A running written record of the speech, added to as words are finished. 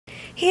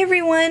Hey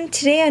everyone!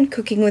 Today on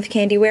Cooking with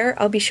CandiWare,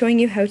 I'll be showing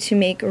you how to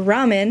make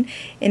ramen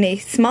in a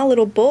small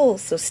little bowl,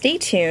 so stay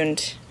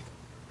tuned.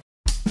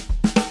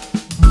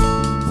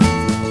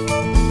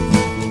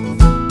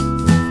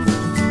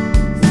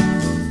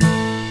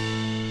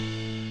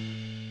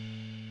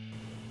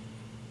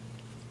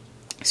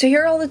 So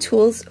here are all the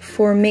tools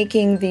for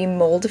making the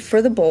mold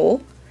for the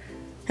bowl,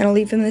 and I'll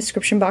leave them in the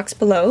description box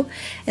below.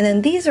 And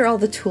then these are all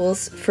the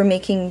tools for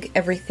making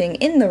everything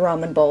in the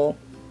ramen bowl.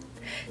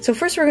 So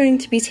first we're going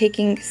to be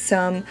taking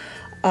some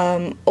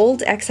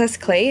old excess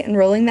clay and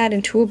rolling that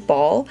into a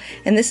ball,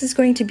 and this is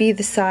going to be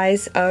the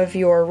size of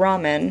your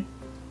ramen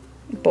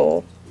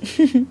bowl.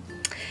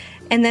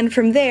 And then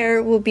from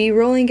there we'll be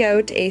rolling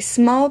out a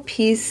small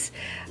piece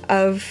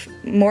of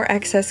more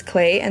excess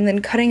clay and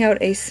then cutting out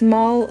a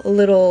small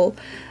little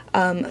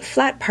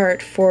flat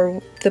part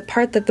for the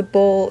part that the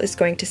bowl is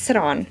going to sit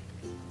on.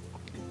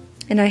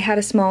 And I had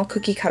a small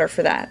cookie cutter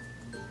for that.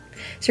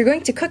 So you're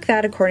going to cook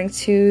that according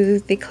to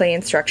the clay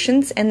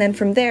instructions, and then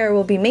from there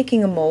we'll be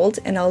making a mold,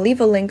 and I'll leave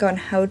a link on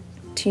how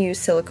to use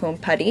silicone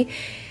putty.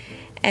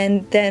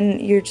 And then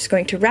you're just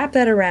going to wrap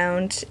that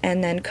around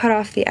and then cut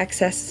off the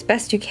excess as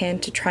best you can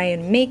to try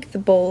and make the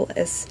bowl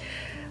as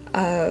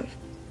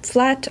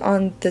flat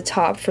on the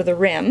top for the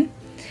rim,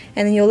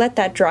 and then you'll let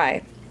that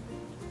dry.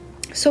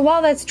 So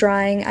while that's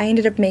drying, I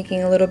ended up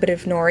making a little bit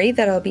of nori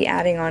that I'll be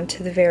adding on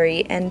to the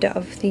very end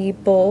of the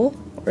bowl,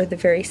 or the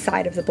very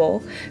side of the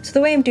bowl. So the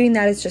way I'm doing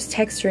that is just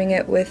texturing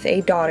it with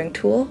a dotting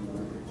tool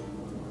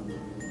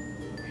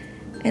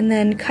and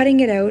then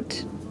cutting it out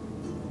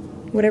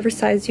whatever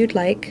size you'd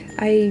like.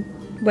 I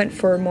went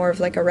for more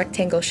of like a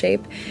rectangle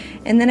shape,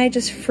 and then I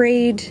just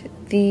frayed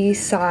the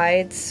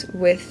sides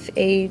with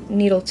a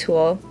needle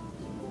tool,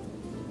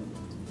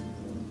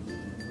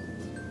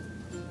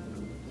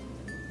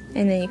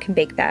 and then you can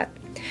bake that.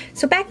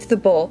 So back to the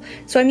bowl.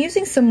 So I'm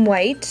using some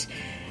white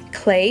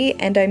clay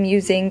and I'm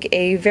using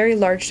a very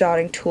large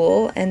dotting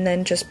tool, and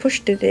then just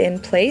pushed it in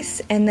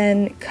place and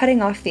then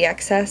cutting off the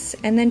excess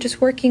and then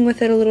just working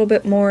with it a little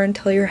bit more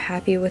until you're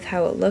happy with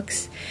how it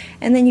looks,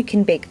 and then you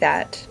can bake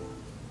that.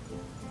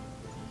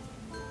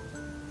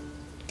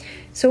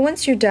 So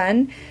once you're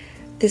done,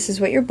 this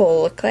is what your bowl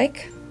will look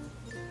like.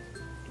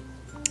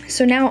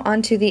 So now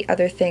on to the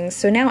other things.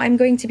 So now I'm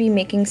going to be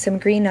making some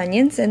green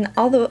onions, and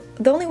although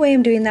the only way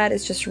I'm doing that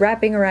is just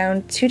wrapping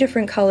around 2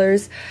 different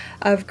colors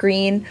of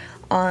green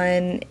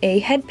on a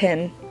head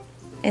pin,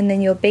 and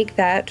then you'll bake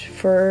that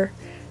for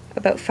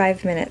about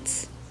 5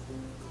 minutes.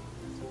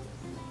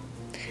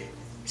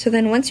 So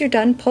then once you're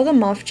done, pull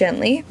them off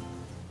gently.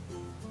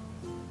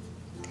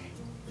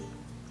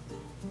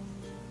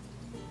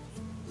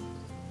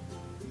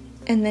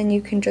 And then you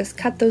can just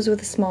cut those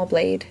with a small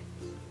blade.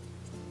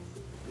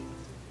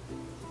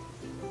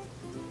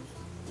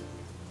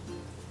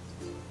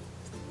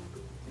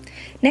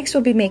 Next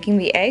we'll be making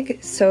the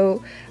egg,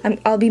 so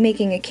I'll be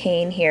making a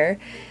cane here.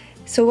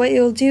 So what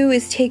you'll do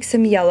is take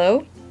some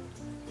yellow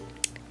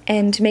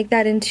and make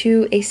that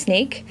into a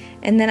snake,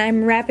 and then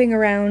I'm wrapping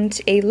around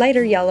a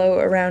lighter yellow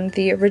around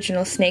the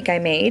original snake I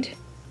made.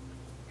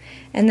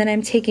 And then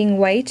I'm taking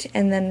white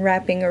and then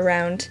wrapping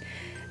around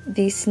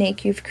the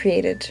snake you've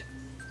created.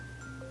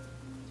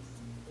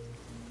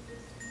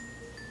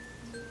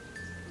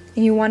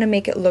 And you want to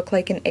make it look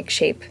like an egg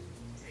shape.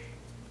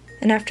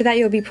 And after that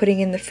you'll be putting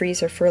in the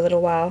freezer for a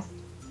little while.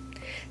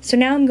 So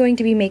now I'm going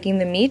to be making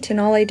the meat, and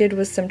all I did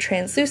was some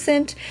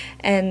translucent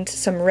and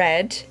some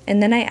red,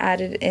 and then I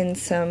added in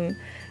some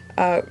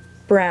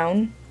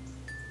brown.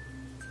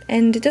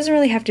 And it doesn't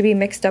really have to be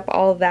mixed up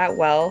all that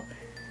well.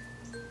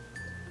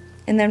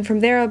 And then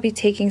from there I'll be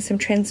taking some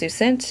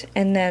translucent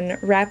and then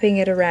wrapping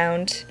it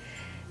around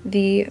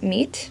the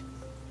meat.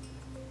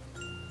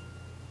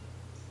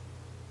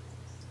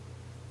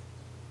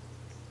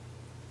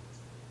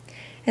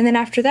 And then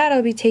after that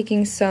I'll be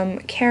taking some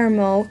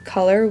caramel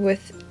color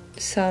with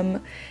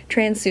some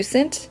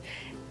translucent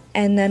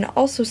and then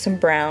also some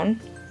brown,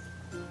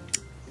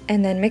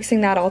 and then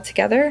mixing that all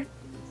together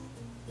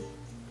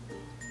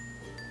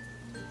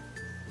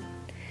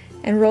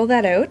and roll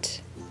that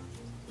out.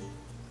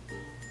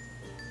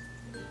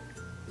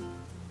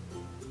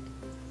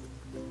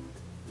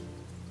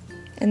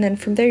 And then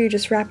from there you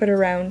just wrap it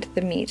around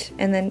the meat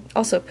and then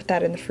also put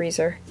that in the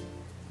freezer.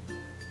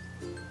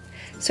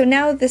 So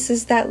now this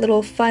is that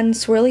little fun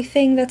swirly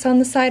thing that's on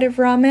the side of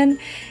ramen,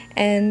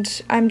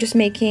 and I'm just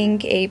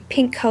making a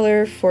pink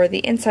color for the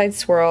inside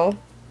swirl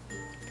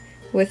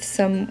with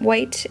some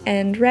white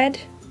and red,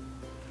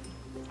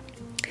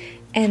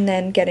 and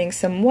then getting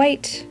some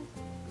white.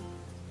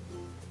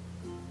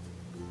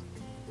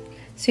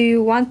 So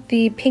you want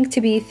the pink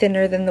to be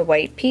thinner than the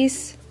white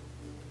piece.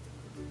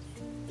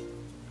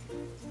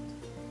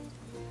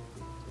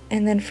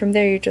 And then from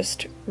there you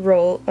just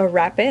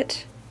wrap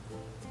it.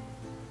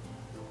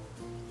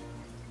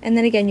 And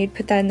then again you'd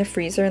put that in the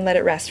freezer and let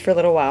it rest for a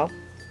little while.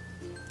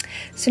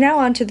 So now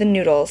on to the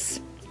noodles.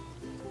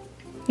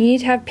 You need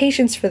to have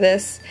patience for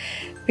this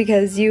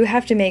because you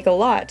have to make a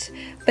lot.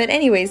 But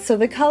anyways, so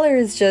the color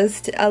is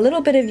just a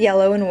little bit of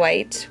yellow and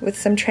white with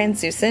some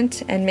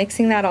translucent, and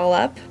mixing that all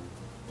up.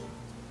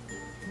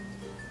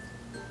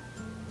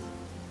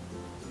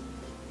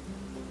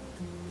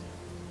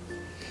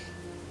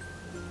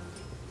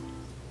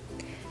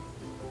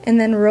 and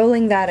then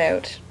rolling that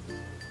out.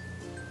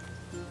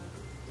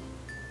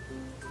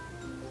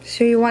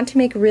 So you want to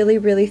make really,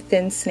 really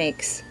thin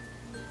snakes.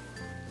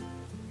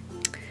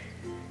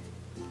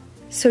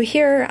 So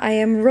here I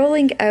am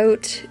rolling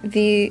out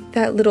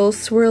that little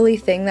swirly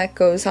thing that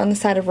goes on the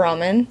side of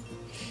ramen.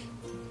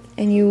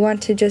 And you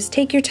want to just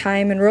take your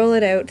time and roll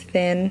it out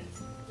thin.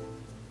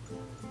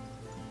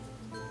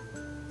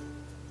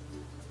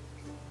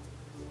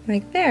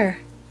 Like there.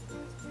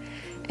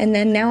 And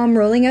then now I'm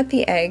rolling out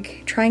the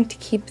egg, trying to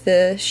keep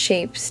the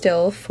shape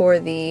still for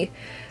the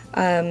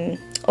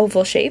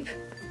oval shape.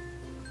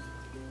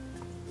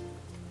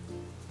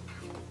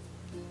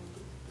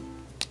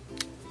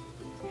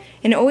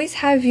 And always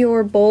have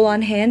your bowl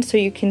on hand so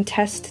you can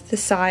test the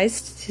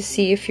size to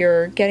see if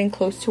you're getting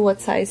close to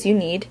what size you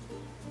need.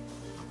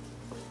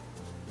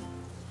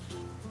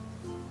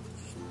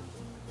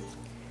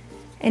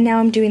 And now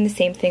I'm doing the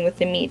same thing with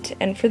the meat.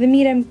 And for the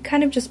meat, I'm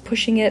kind of just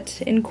pushing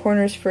it in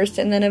corners first,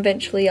 and then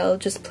eventually I'll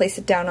just place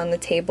it down on the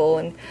table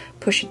and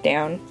push it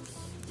down.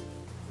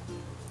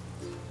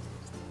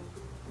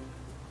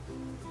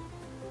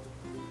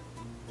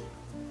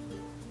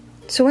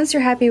 So once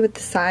you're happy with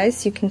the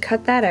size, you can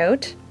cut that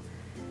out.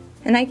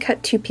 And I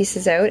cut 2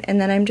 pieces out,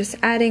 and then I'm just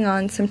adding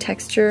on some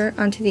texture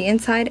onto the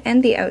inside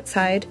and the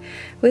outside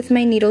with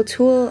my needle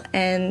tool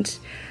and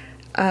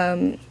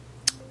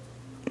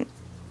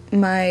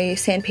my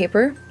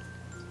sandpaper.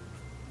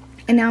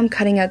 And now I'm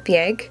cutting out the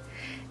egg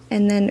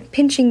and then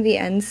pinching the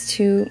ends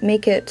to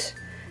make it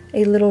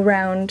a little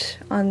round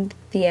on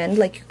the end,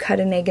 like you cut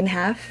an egg in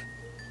half.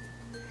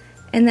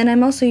 And then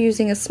I'm also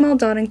using a small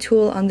dotting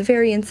tool on the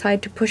very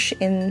inside to push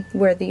in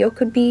where the yolk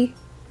would be.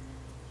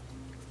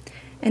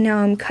 And now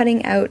I'm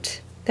cutting out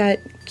that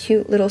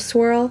cute little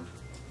swirl,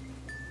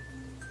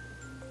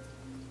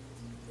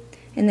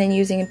 and then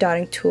using a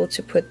dotting tool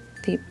to put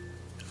the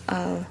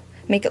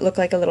make it look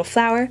like a little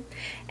flower.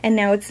 And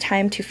now it's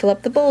time to fill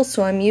up the bowl,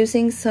 so I'm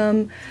using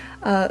some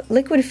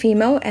liquid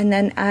Fimo and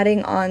then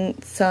adding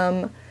on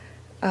some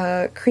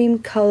cream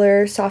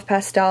color soft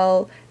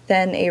pastel,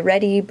 then a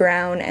reddy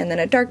brown, and then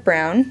a dark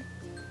brown.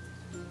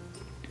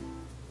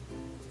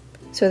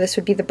 So this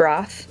would be the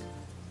broth.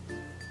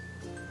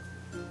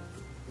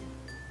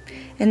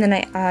 And then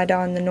I add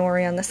on the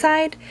nori on the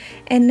side,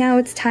 and now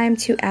it's time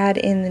to add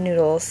in the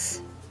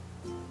noodles.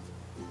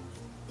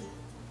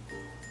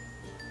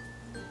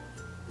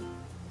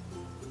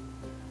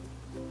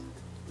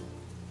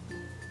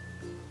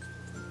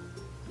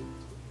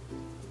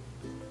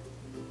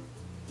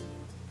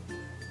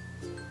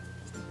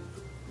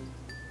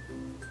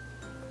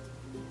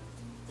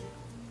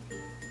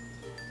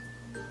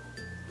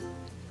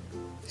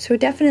 So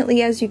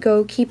definitely as you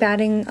go, keep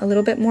adding a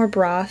little bit more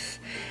broth.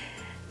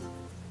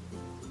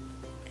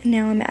 And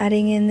now I'm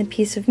adding in the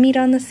piece of meat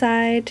on the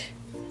side.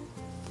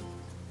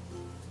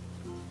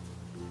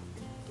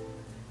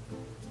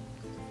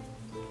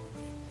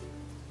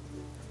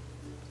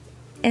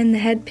 And the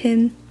head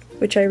pin,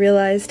 which I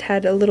realized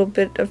had a little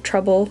bit of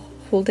trouble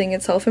holding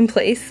itself in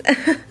place.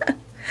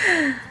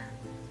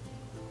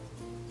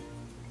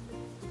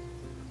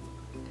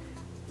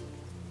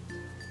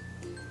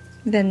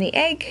 Then the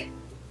egg,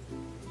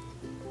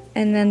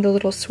 and then the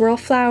little swirl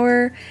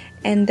flower,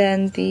 and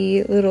then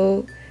the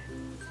little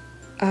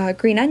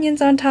green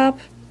onions on top.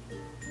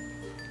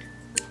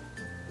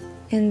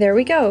 And there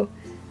we go.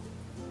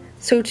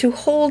 So to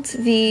hold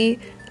the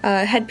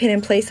head pin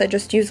in place, I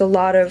just used a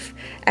lot of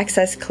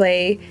excess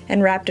clay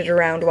and wrapped it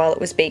around while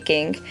it was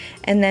baking.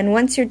 And then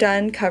once you're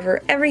done,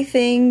 cover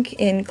everything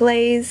in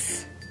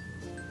glaze.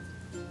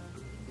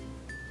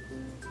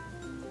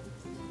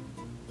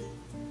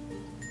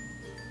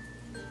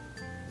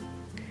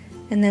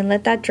 And then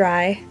let that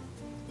dry.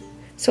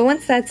 So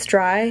once that's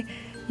dry,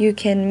 you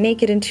can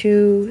make it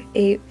into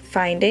a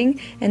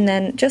finding, and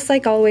then just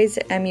like always,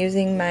 I'm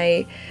using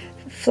my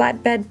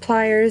flatbed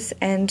pliers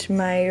and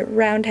my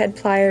round head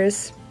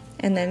pliers,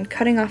 and then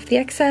cutting off the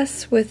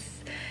excess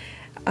with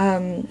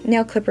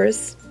nail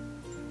clippers.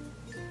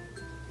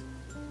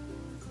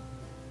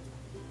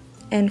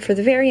 And for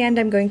the very end,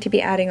 I'm going to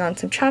be adding on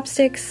some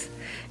chopsticks,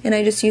 and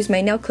I just use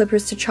my nail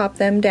clippers to chop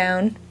them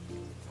down.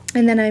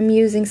 And then I'm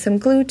using some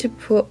glue to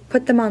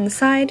put them on the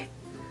side.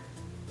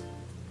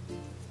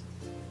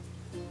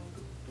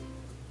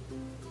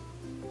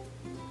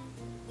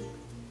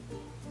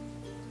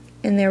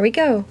 And there we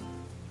go.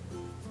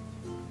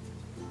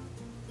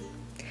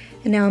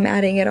 And now I'm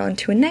adding it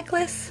onto a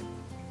necklace.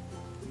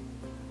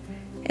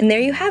 And there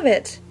you have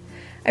it.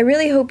 I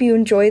really hope you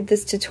enjoyed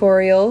this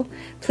tutorial.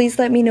 Please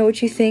let me know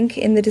what you think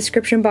in the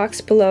description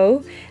box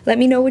below. Let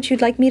me know what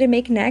you'd like me to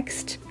make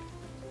next.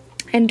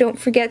 And don't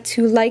forget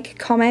to like,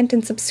 comment,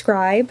 and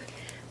subscribe.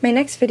 My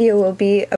next video will be